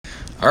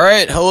All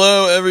right,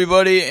 hello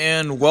everybody,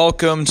 and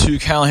welcome to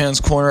Callahan's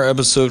Corner,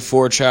 episode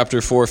 4,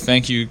 chapter 4.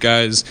 Thank you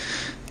guys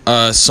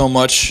so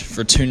much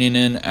for tuning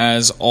in,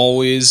 as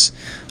always.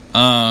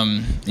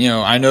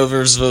 I know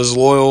there's those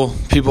loyal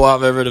people out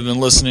there that have been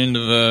listening to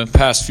the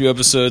past few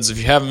episodes. If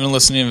you haven't been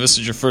listening and this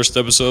is your first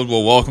episode,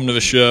 well, welcome to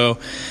the show.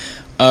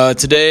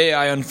 Today,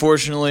 I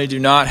unfortunately do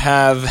not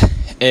have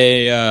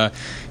a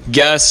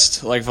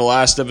guest like the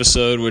last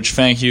episode, which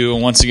thank you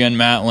once again,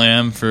 Matt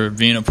Lamb, for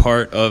being a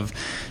part of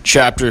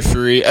Chapter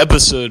 3,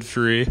 Episode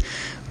 3.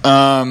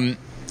 I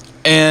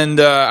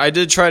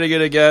did try to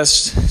get a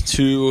guest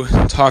to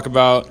talk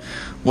about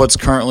what's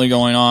currently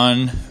going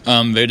on.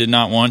 They did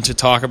not want to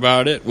talk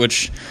about it,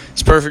 which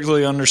is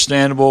perfectly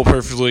understandable,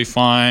 perfectly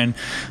fine.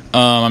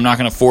 I'm not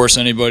going to force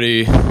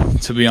anybody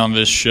to be on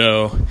this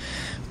show.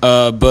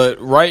 But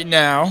right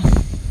now,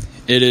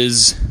 it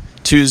is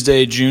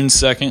Tuesday, June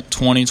 2nd,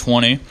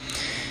 2020.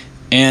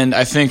 And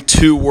I think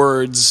two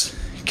words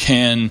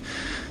can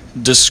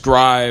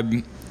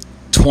describe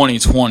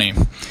 2020.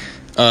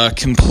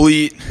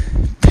 Complete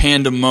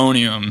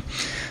pandemonium.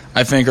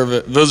 I think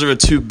those are the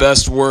two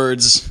best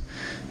words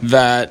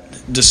that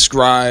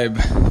describe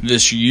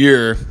this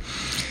year.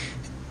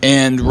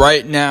 And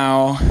right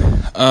now,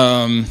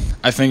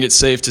 I think it's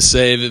safe to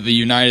say that the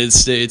United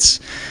States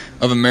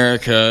of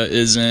America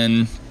is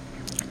in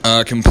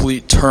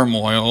complete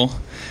turmoil.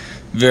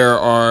 There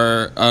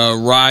are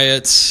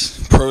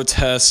riots,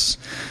 protests,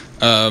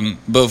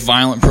 both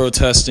violent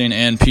protesting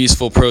and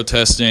peaceful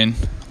protesting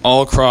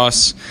all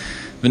across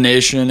the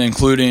nation,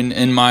 including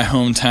in my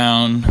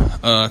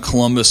hometown,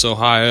 Columbus,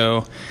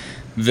 Ohio.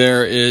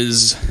 There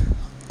is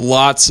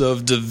lots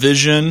of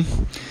division.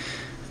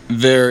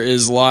 There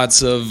is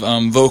lots of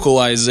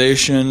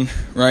vocalization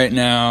right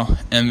now,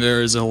 and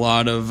there is a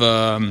lot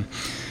of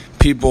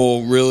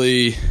people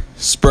really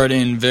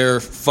spreading their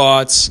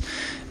thoughts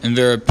and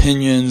their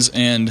opinions,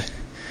 and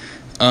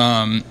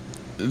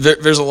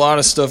there's a lot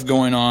of stuff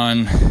going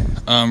on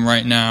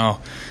right now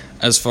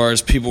as far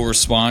as people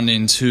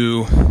responding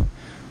to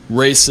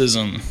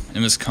racism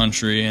in this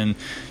country and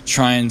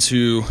trying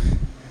to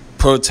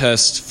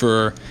protest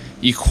for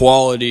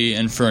equality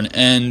and for an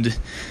end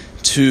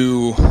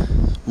to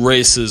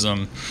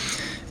racism.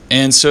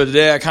 And so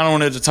today I kind of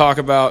wanted to talk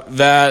about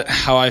that,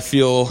 how I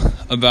feel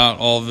about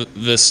all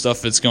this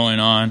stuff that's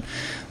going on.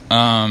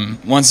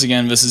 Once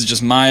again, this is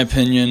just my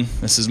opinion.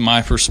 This is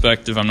my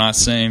perspective. I'm not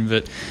saying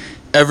that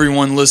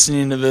everyone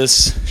listening to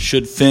this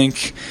should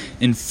think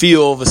and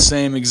feel the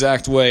same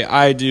exact way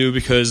I do,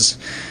 because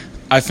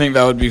I think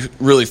that would be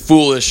really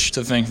foolish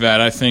to think that.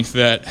 I think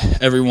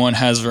that everyone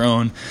has their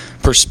own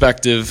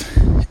perspective,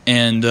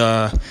 and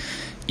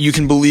you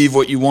can believe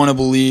what you want to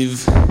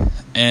believe,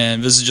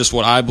 and this is just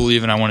what I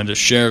believe, and I wanted to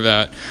share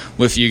that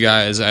with you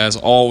guys as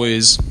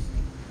always.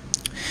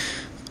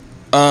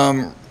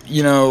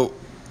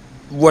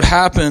 What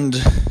happened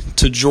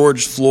to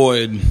George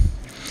Floyd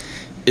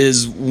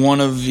is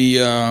one of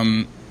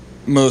the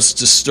most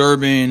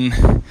disturbing,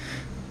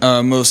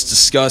 most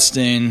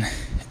disgusting,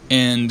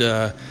 and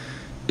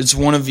it's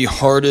one of the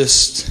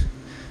hardest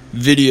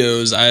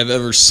videos I have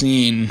ever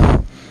seen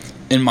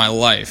in my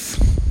life.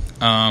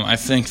 I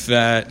think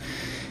that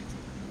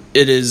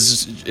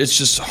it's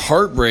just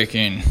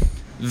heartbreaking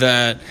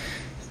that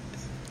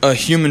a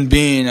human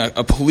being,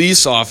 a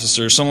police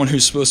officer, someone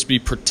who's supposed to be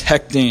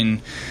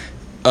protecting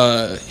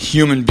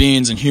human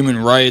beings and human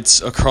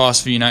rights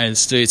across the United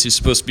States, who's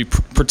supposed to be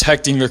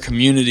protecting their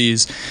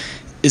communities,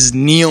 is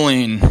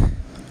kneeling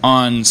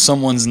on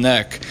someone's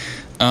neck,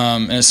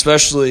 and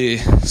especially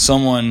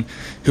someone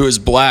who is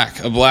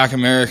black, a black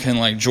American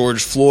like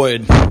George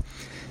Floyd.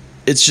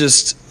 It's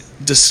just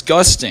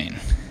disgusting.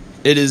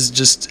 It is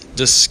just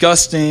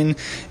disgusting,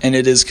 and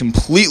it is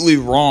completely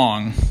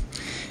wrong.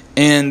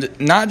 And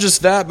not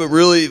just that, but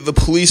really the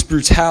police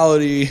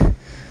brutality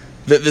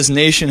that this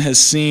nation has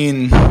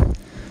seen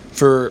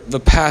for the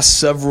past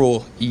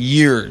several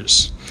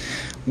years.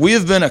 We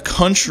have been a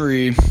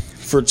country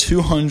for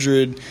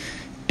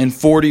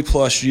 240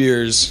 plus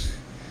years,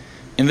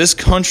 and this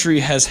country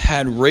has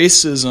had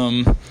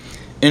racism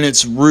in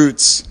its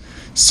roots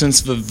since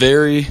the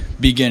very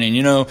beginning.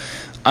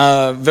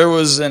 There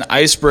was an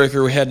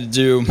icebreaker we had to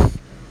do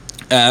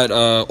at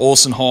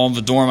Olson Hall,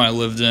 the dorm I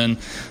lived in,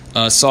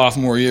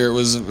 sophomore year. It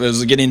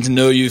was a getting to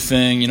know you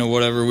thing,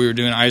 whatever. We were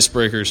doing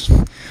icebreakers.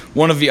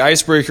 One of the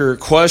icebreaker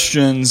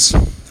questions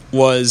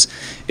was,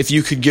 if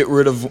you could get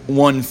rid of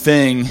one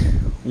thing,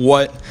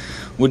 what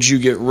would you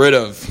get rid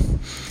of?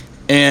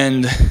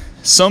 And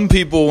some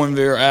people, when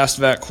they're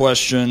asked that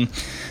question,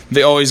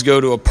 they always go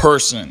to a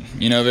person.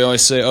 They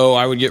always say,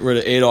 I would get rid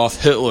of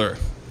Adolf Hitler,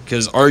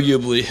 because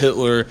arguably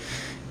Hitler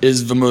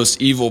is the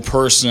most evil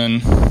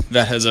person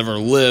that has ever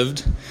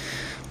lived.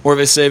 Or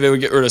they say they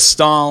would get rid of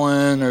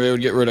Stalin, or they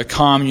would get rid of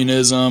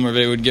communism, or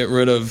they would get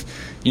rid of,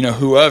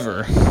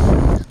 whoever.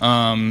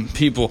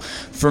 People.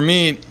 For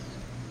me,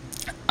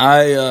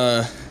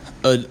 I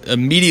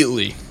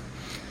immediately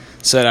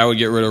said I would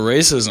get rid of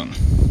racism.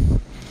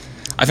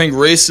 I think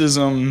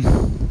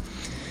racism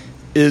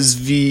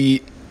is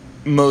the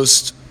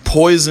most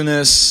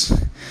poisonous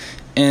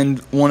and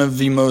one of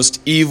the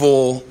most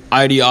evil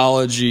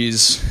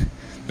ideologies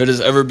that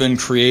has ever been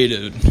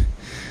created.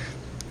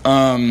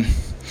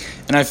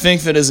 And I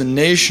think that as a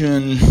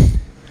nation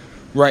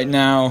right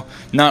now,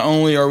 not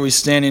only are we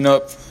standing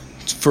up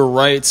for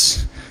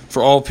rights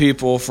for all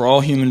people, for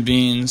all human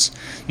beings,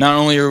 not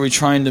only are we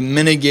trying to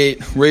mitigate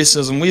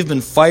racism, we've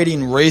been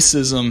fighting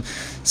racism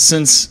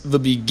since the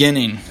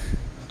beginning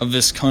of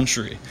this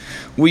country.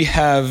 We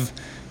have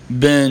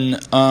been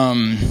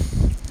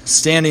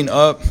standing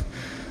up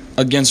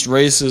against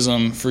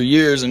racism for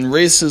years, and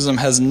racism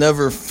has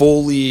never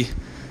fully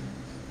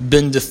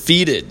been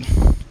defeated.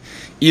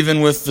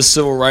 Even with the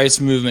civil rights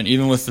movement,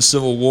 even with the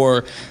Civil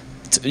War,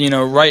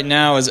 right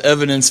now is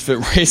evidence that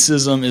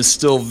racism is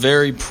still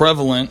very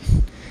prevalent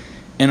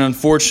and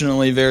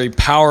unfortunately very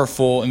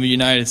powerful in the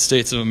United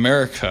States of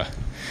America.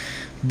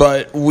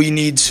 But we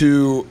need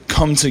to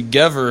come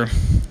together,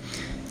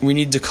 we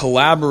need to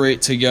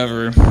collaborate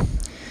together,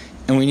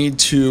 and we need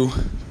to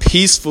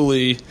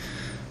peacefully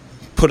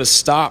put a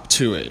stop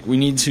to it. We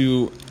need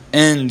to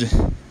end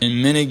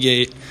and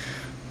mitigate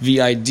the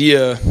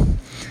idea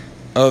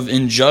of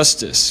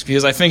injustice,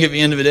 because I think at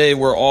the end of the day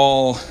we're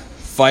all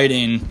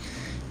fighting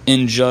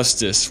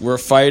injustice. We're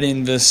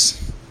fighting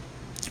this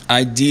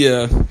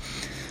idea,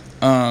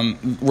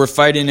 we're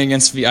fighting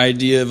against the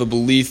idea of a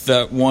belief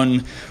that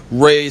one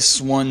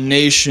race, one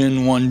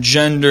nation, one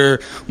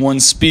gender, one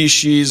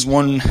species,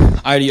 one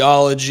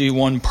ideology,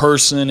 one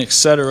person,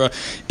 etc.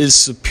 is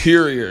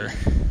superior,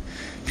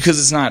 because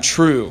it's not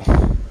true.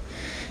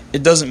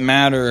 It doesn't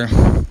matter.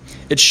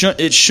 It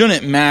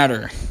shouldn't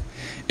matter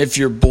if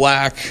you're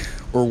black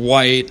or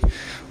white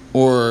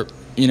or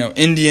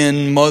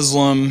Indian,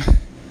 Muslim,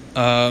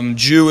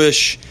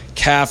 Jewish,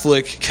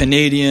 Catholic,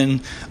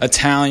 Canadian,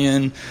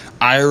 Italian,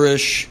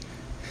 Irish.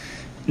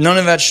 None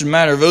of that should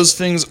matter. Those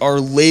things are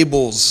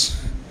labels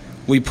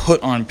we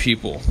put on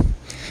people.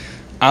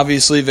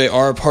 Obviously, they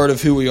are a part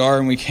of who we are,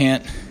 and we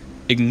can't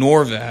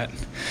ignore that.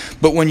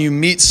 But when you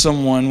meet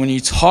someone, when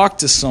you talk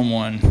to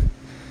someone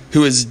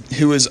who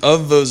is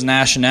of those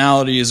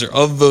nationalities or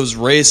of those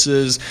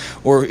races,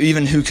 or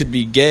even who could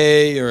be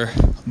gay or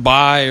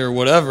bi or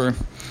whatever,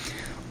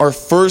 our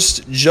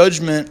first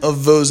judgment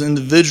of those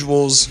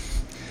individuals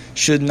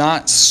should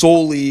not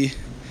solely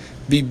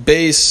be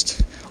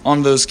based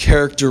on those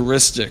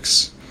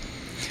characteristics.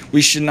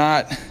 We should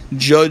not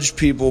judge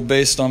people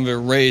based on their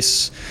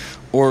race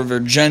or their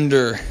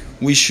gender.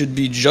 We should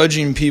be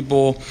judging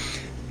people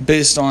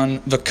based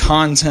on the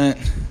content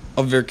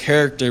of their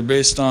character,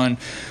 based on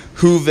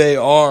who they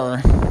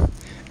are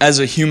as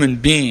a human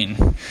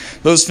being.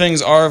 Those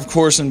things are, of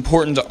course,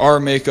 important to our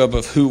makeup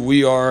of who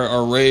we are,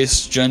 our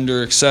race,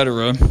 gender,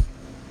 etc.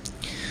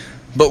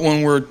 But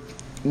when we're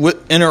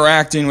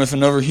interacting with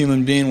another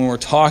human being, when we're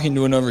talking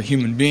to another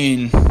human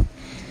being,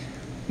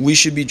 we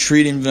should be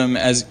treating them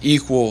as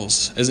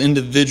equals, as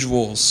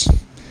individuals.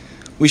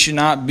 We should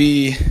not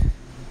be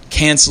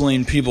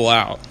canceling people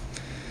out.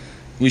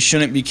 We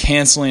shouldn't be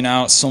canceling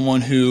out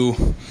someone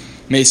who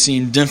may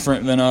seem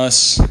different than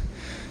us,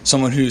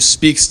 someone who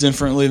speaks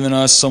differently than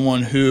us,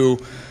 someone who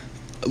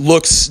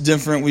looks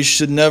different. We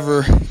should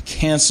never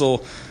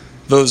cancel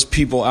those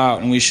people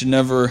out, and we should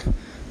never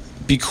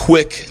be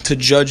quick to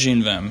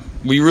judging them.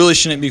 We really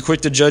shouldn't be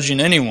quick to judging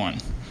anyone.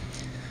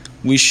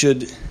 We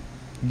should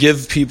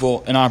give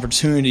people an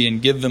opportunity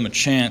and give them a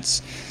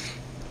chance.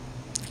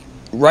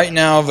 Right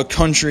now, the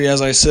country,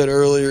 as I said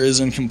earlier, is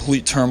in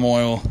complete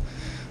turmoil.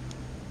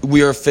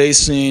 We are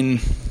facing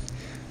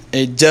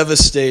a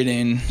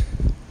devastating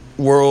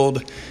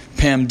world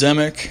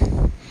pandemic.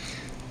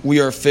 We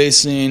are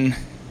facing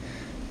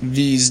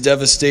these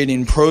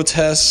devastating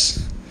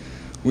protests.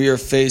 We are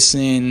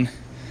facing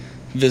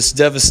this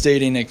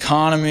devastating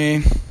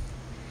economy.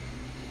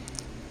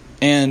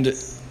 And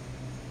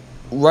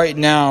right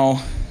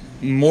now,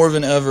 more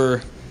than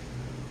ever,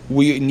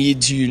 we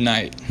need to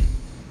unite.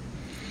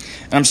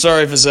 And I'm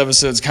sorry if this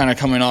episode's kind of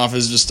coming off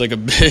as just like a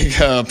big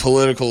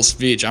political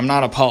speech. I'm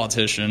not a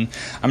politician.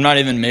 I'm not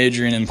even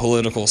majoring in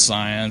political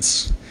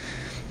science.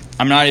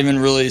 I'm not even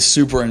really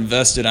super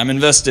invested. I'm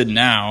invested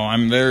now.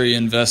 I'm very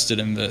invested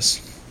in this,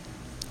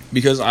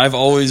 because I've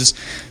always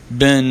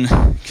been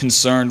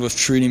concerned with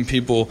treating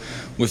people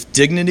with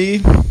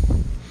dignity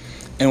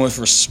and with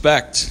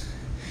respect.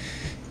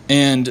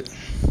 And,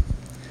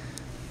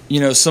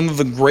 some of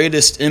the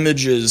greatest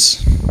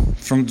images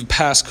from the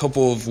past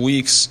couple of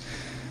weeks,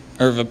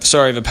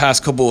 the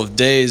past couple of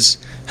days,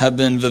 have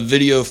been the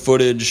video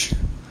footage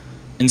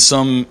in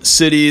some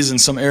cities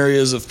and some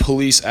areas of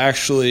police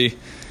actually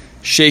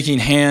shaking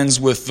hands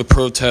with the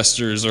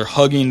protesters or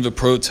hugging the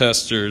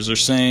protesters or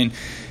saying,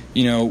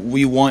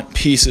 we want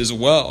peace as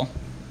well.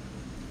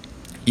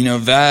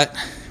 That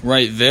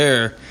right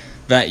there,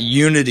 that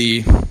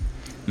unity,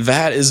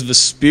 that is the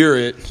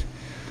spirit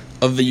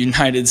of the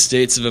United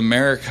States of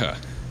America.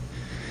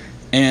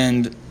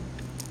 And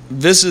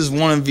this is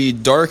one of the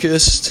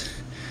darkest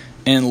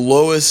and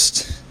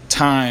lowest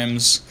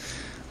times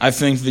I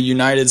think the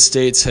United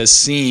States has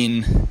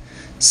seen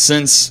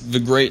since the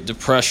Great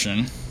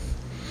Depression.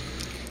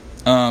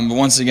 But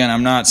once again,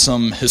 I'm not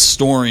some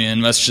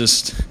historian. That's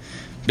just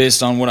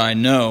based on what I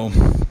know.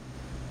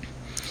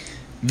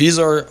 These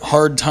are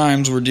hard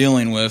times we're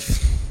dealing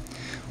with.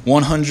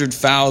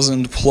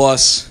 100,000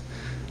 plus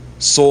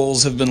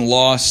souls have been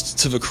lost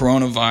to the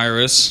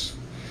coronavirus,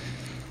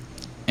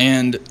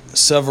 and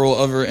several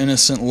other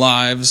innocent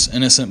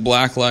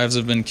black lives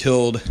have been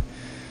killed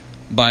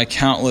by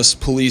countless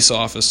police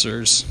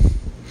officers.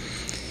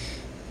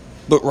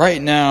 But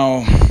right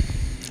now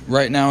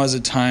is a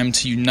time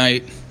to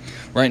unite.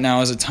 Right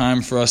now is a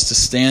time for us to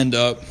stand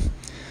up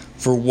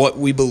for what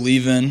we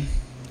believe in.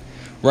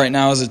 Right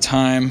now is a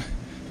time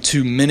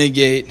to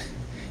mitigate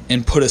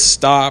and put a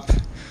stop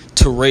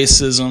to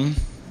racism,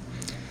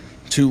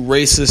 to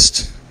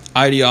racist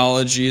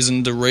ideologies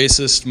and to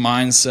racist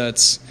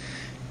mindsets,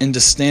 and to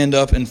stand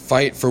up and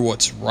fight for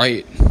what's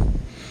right,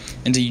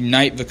 and to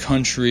unite the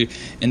country,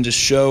 and to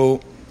show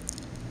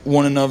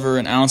one another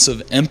an ounce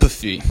of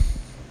empathy.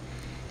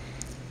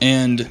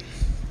 And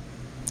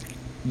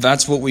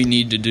that's what we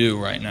need to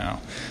do right now.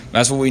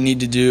 That's what we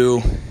need to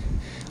do,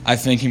 I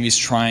think, in these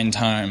trying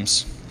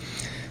times.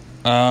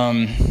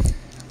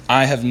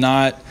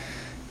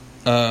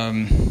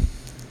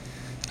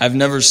 I've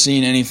never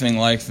seen anything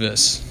like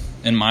this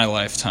in my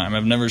lifetime.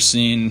 I've never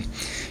seen,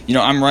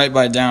 I'm right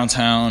by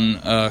downtown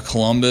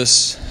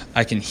Columbus.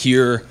 I can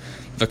hear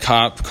the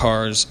cop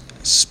cars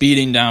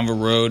speeding down the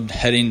road,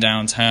 heading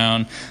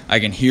downtown. I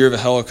can hear the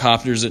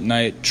helicopters at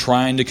night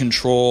trying to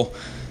control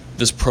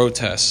this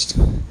protest.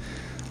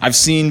 I've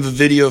seen the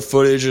video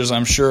footage, as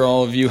I'm sure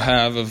all of you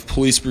have, of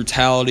police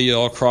brutality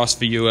all across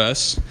the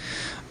U.S.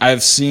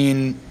 I've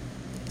seen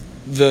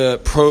the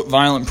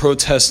violent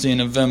protesting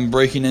of them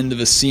breaking into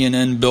the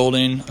CNN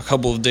building a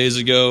couple of days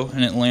ago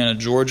in Atlanta,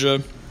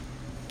 Georgia.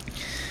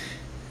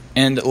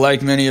 And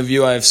like many of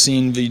you, I've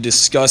seen the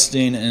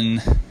disgusting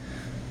and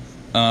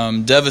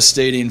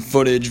devastating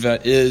footage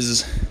that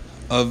is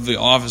of the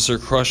officer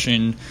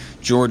crushing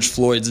George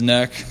Floyd's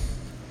neck.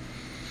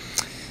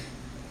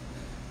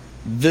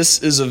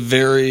 This is a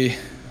very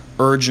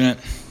urgent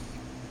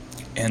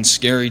and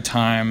scary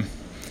time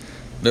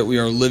that we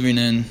are living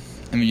in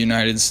the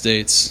United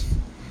States.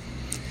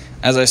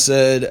 As I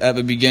said at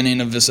the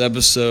beginning of this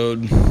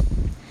episode,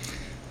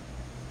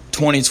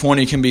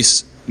 2020 can be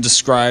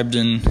described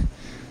in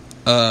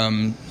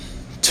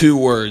 2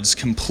 words: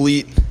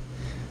 complete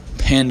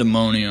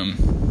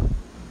pandemonium.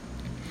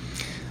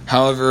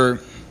 However,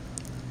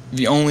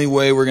 the only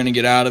way we're going to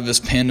get out of this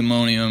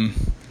pandemonium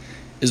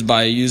is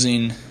by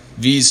using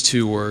these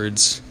 2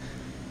 words.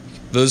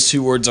 Those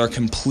 2 words are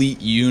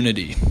complete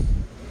unity.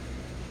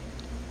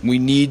 We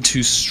need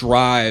to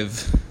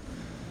strive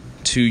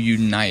to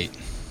unite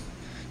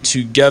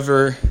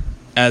together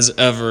as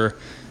ever,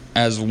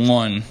 as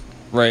one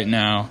right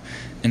now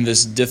in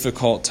this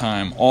difficult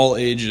time, all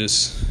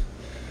ages.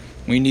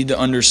 We need to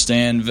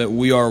understand that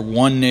we are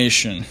one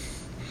nation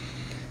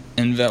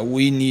and that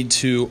we need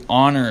to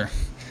honor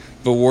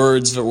the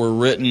words that were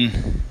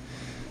written,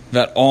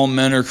 that all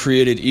men are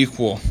created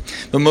equal.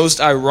 The most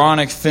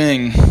ironic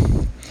thing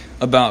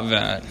about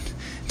that,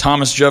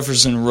 Thomas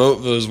Jefferson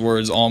wrote those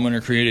words, all men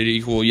are created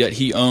equal, yet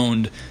he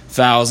owned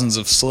thousands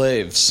of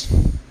slaves.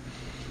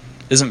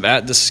 Isn't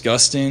that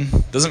disgusting?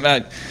 Doesn't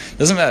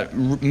that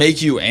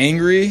make you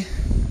angry?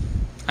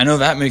 I know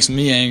that makes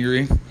me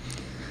angry.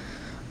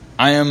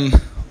 I am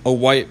a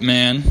white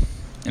man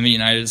in the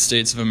United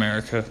States of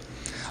America.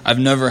 I've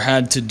never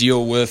had to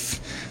deal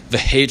with the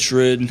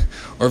hatred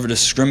or the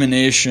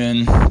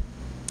discrimination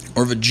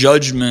or the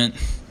judgment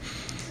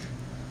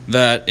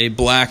that a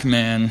black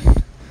man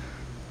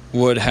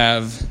would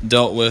have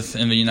dealt with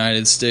in the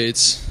United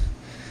States.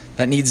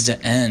 That needs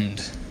to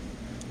end.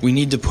 We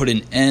need to put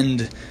an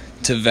end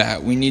to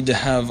that. We need to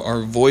have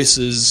our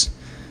voices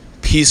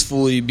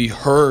peacefully be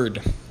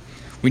heard.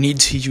 We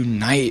need to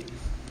unite.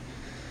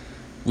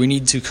 We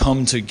need to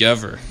come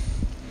together.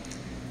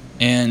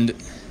 And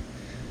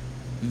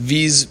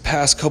these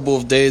past couple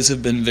of days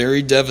have been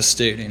very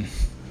devastating.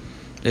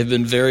 They've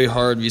been very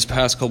hard. These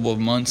past couple of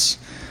months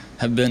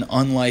have been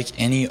unlike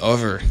any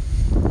other.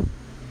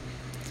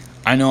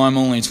 I know I'm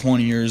only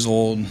 20 years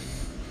old.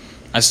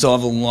 I still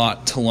have a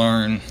lot to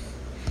learn.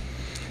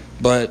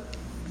 But,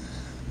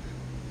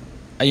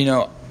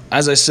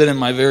 as I said in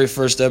my very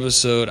first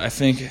episode, I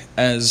think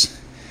as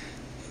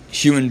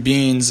human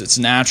beings, it's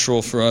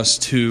natural for us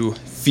to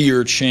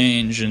fear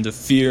change and to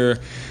fear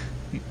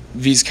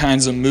these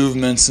kinds of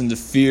movements and to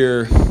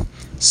fear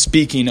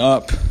speaking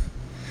up.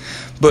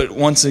 But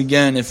once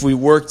again, if we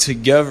work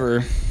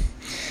together,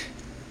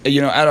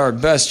 at our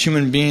best,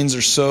 human beings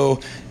are so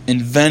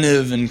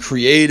inventive and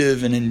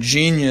creative and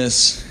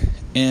ingenious.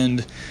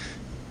 And,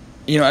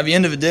 at the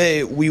end of the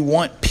day, we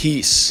want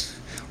peace.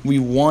 We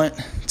want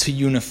to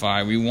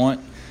unify. We want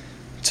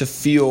to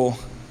feel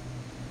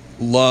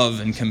love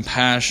and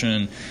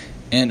compassion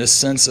and a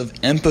sense of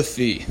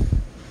empathy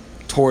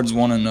towards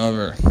one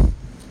another.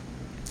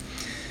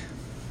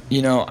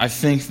 I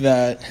think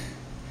that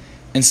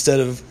instead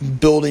of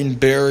building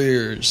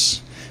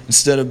barriers,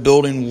 instead of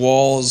building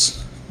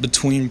walls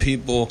between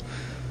people,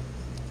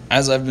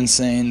 as I've been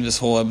saying this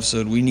whole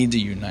episode, we need to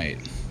unite.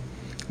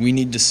 We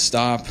need to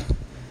stop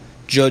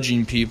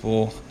judging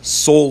people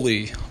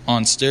solely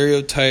on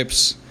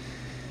stereotypes.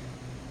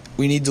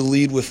 We need to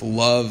lead with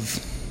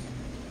love.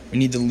 We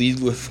need to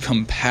lead with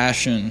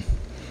compassion.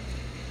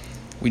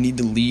 We need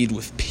to lead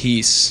with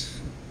peace.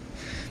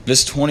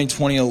 This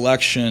 2020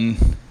 election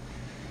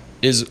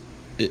is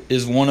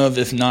one of,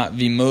 if not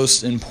the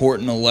most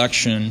important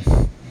election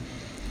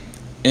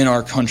in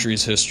our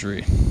country's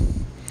history.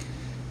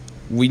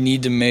 We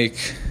need to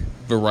make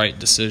the right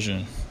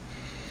decision.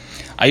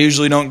 I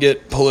usually don't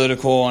get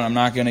political, and I'm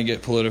not going to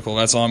get political.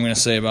 That's all I'm going to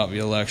say about the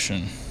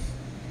election.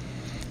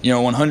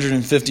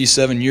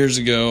 157 years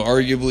ago,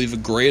 arguably the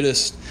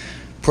greatest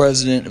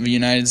president of the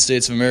United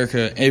States of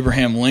America,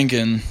 Abraham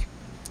Lincoln,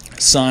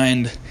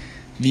 signed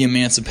the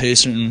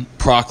Emancipation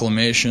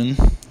Proclamation,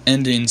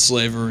 ending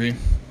slavery.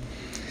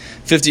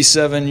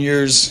 57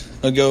 years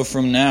ago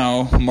from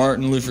now,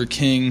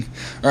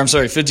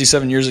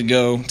 57 years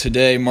ago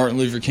today, Martin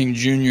Luther King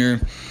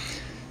Jr.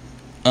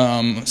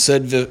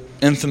 Said the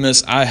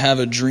infamous "I Have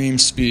a Dream"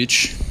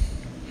 speech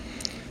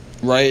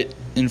right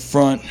in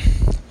front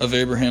of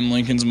Abraham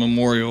Lincoln's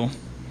memorial.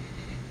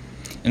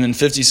 And then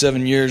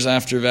 57 years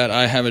after that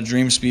 "I Have a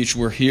Dream" speech,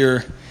 we're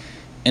here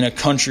in a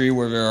country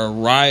where there are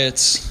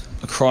riots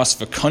across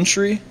the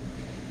country,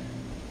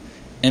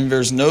 and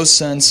there's no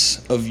sense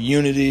of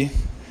unity,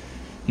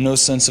 no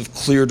sense of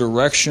clear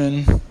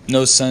direction,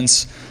 no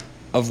sense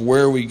of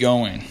where we're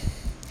going.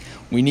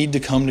 We need to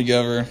come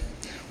together.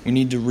 We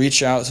need to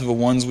reach out to the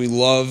ones we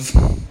love,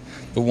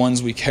 the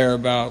ones we care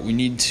about. We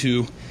need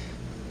to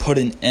put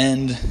an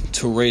end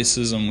to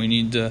racism. We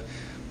need to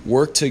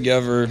work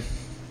together.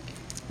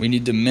 We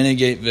need to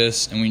mitigate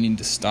this, and we need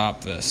to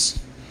stop this.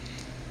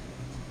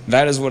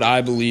 That is what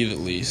I believe, at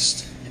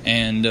least.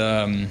 And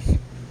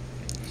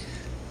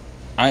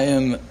I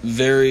am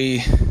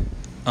very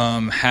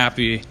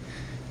happy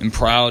and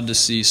proud to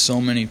see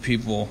so many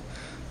people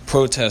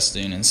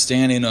protesting and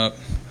standing up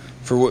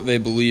for what they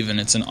believe in.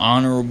 It's an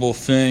honorable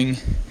thing.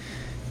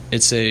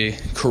 It's a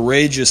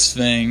courageous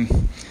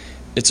thing.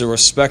 It's a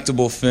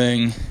respectable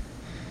thing.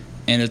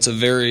 And it's a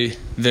very,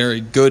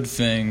 very good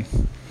thing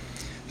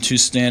to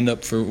stand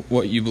up for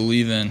what you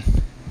believe in.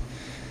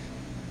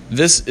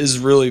 This is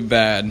really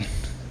bad,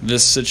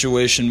 this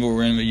situation where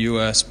we're in the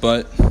U.S.,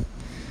 but,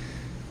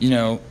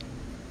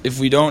 if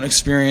we don't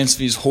experience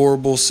these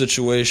horrible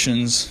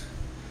situations,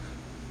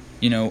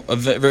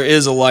 there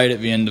is a light at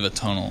the end of the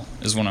tunnel,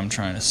 is what I'm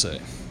trying to say.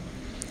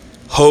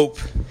 Hope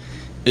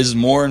is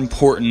more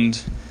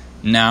important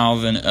now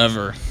than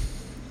ever.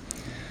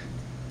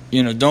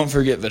 Don't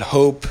forget that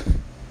hope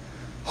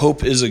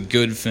is a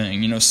good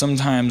thing.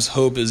 Sometimes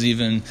hope is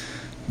even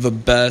the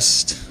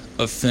best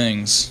of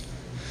things,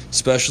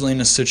 especially in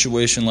a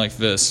situation like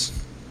this.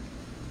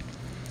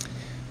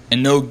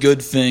 And no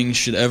good thing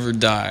should ever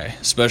die,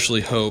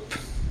 especially hope.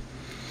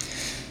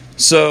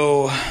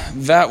 So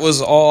that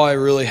was all I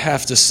really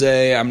have to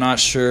say. I'm not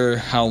sure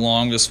how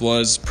long this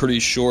was. Pretty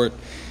short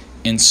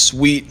and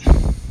sweet.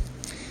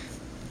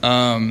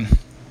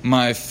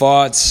 My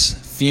thoughts,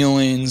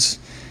 feelings,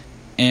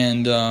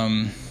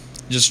 and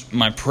just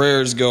my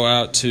prayers go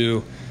out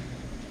to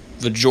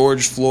the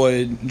George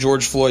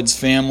Floyd's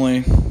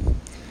family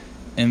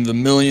and the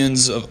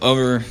millions of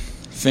other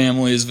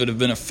families that have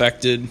been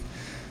affected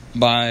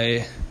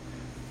by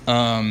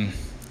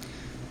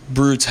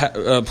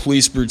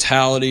police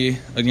brutality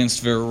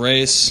against their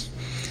race.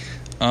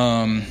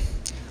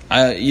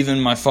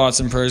 Even my thoughts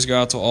and prayers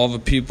go out to all the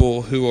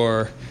people who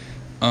are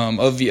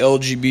of the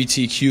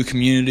LGBTQ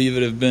community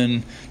that have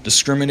been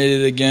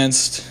discriminated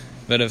against,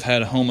 that have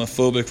had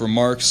homophobic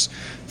remarks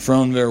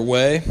thrown their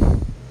way.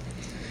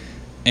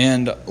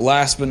 And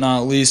last but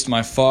not least,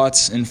 my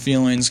thoughts and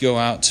feelings go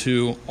out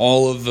to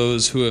all of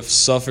those who have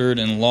suffered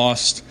and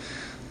lost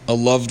a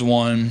loved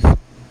one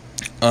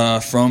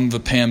from the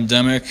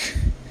pandemic.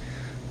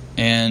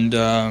 And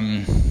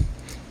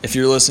if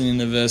you're listening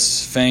to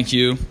this, thank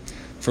you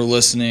for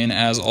listening,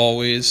 as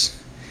always.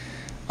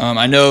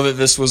 I know that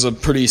this was a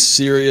pretty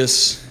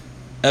serious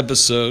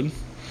episode,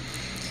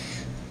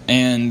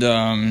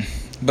 and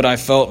but I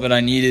felt that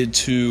I needed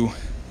to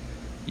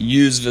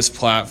use this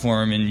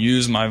platform and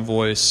use my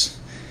voice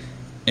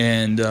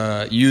and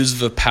use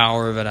the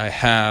power that I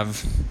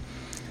have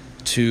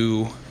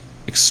to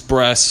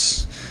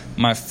express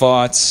my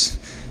thoughts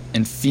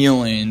and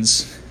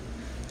feelings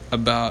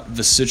about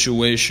the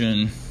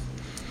situation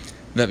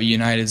that the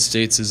United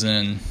States is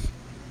in.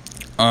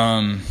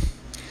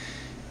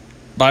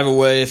 By the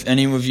way, if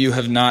any of you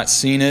have not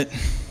seen it,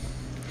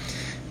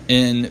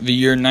 in the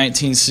year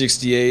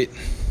 1968,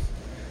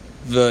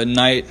 the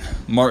night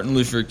Martin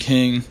Luther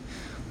King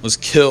was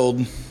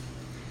killed,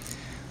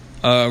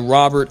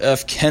 Robert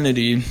F.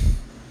 Kennedy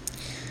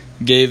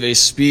gave a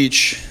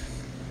speech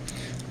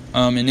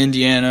in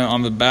Indiana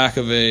on the back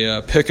of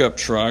a pickup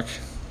truck.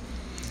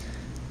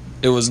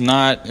 It was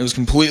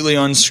completely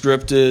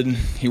unscripted.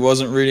 He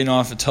wasn't reading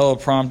off a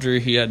teleprompter.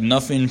 He had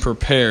nothing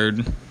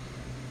prepared.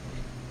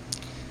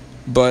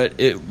 But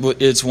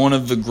it's one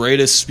of the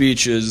greatest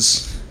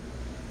speeches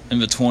in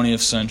the 20th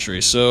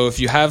century. So if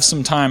you have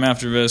some time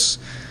after this,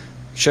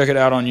 check it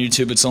out on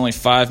YouTube. It's only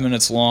 5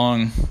 minutes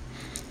long.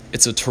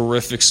 It's a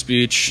terrific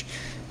speech,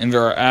 and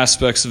there are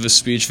aspects of the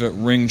speech that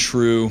ring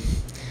true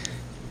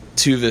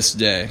to this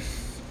day.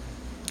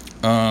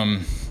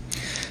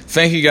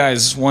 Thank you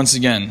guys once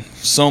again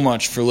so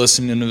much for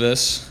listening to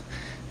this.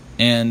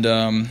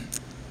 And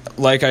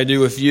like I do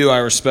with you, I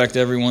respect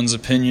everyone's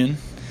opinion.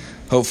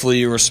 Hopefully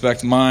you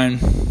respect mine.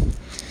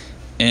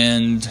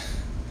 And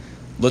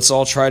let's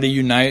all try to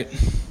unite.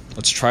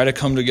 Let's try to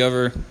come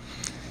together.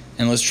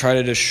 And let's try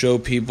to just show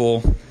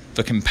people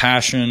the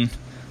compassion,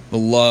 the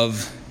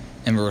love,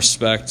 and the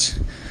respect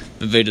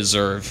that they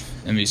deserve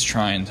in these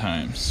trying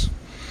times.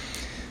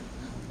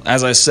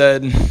 As I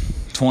said,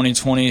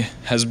 2020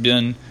 has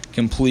been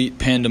complete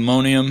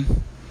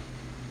pandemonium.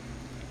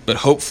 But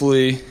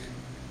hopefully,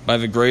 by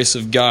the grace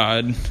of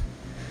God,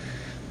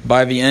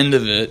 by the end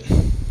of it,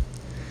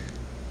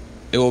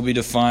 it will be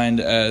defined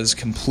as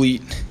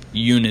complete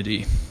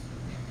unity.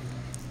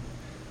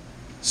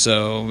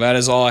 So that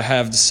is all I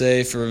have to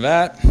say for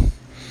that.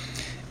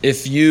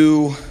 If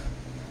you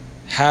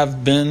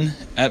have been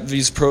at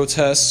these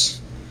protests,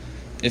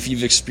 if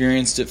you've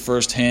experienced it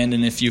firsthand,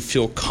 and if you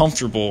feel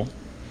comfortable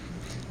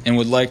and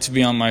would like to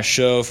be on my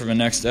show for the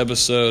next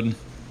episode,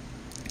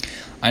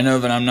 I know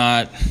that I'm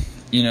not,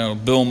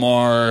 Bill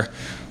Maher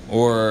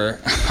or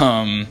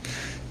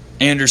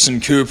Anderson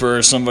Cooper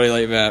or somebody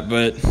like that,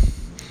 but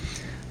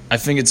I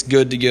think it's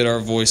good to get our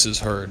voices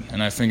heard,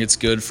 and I think it's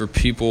good for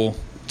people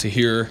to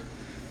hear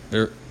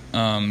the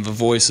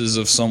voices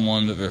of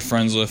someone that they're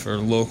friends with or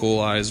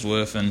localized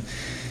with. And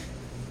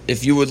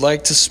if you would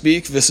like to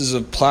speak, this is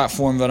a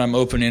platform that I'm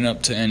opening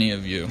up to any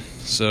of you.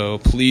 So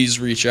please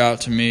reach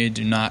out to me.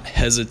 Do not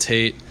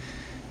hesitate,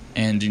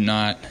 and do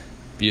not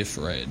be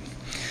afraid.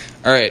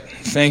 All right.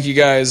 Thank you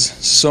guys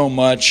so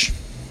much.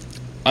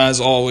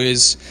 As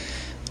always,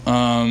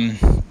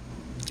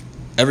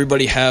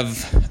 everybody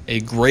have a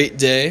great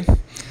day.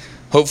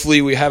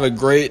 Hopefully we have a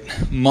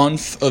great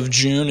month of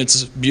June.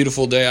 It's a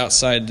beautiful day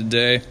outside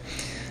today.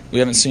 We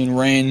haven't seen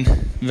rain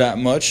that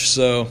much,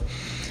 so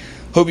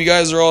hope you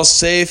guys are all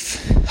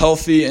safe,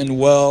 healthy, and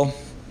well.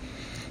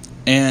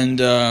 And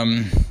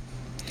I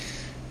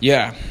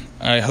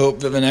hope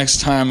that the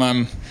next time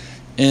I'm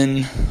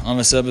in on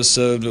this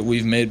episode that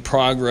we've made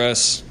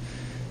progress,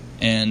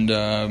 and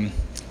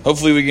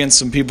hopefully we get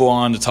some people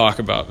on to talk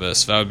about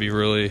this. That would be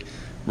really,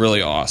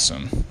 really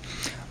awesome.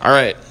 All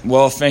right.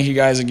 Well, thank you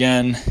guys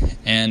again,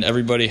 and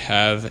everybody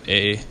have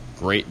a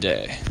great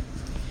day.